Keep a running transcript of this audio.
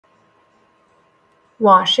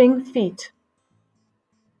Washing feet.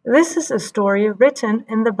 This is a story written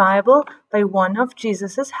in the Bible by one of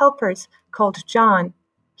Jesus' helpers called John.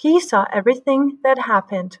 He saw everything that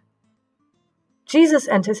happened. Jesus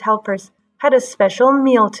and his helpers had a special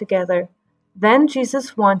meal together. Then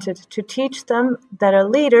Jesus wanted to teach them that a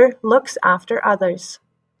leader looks after others.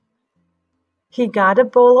 He got a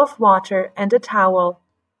bowl of water and a towel.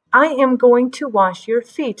 "I am going to wash your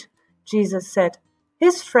feet," Jesus said.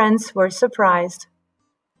 His friends were surprised.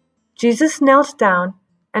 Jesus knelt down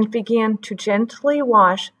and began to gently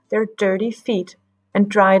wash their dirty feet and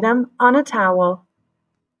dry them on a towel.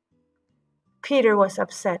 Peter was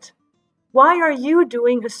upset. "Why are you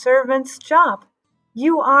doing a servant's job?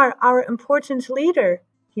 You are our important leader,"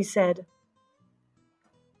 he said.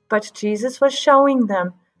 But Jesus was showing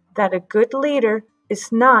them that a good leader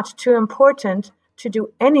is not too important to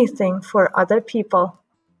do anything for other people.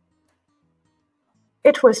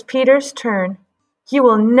 It was Peter's turn. "You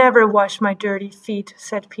will never wash my dirty feet,"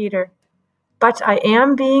 said Peter. "But I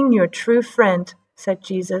am being your true friend," said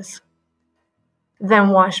Jesus. "Then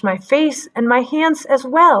wash my face and my hands as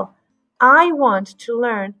well. I want to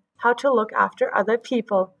learn how to look after other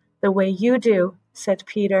people the way you do," said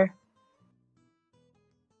Peter.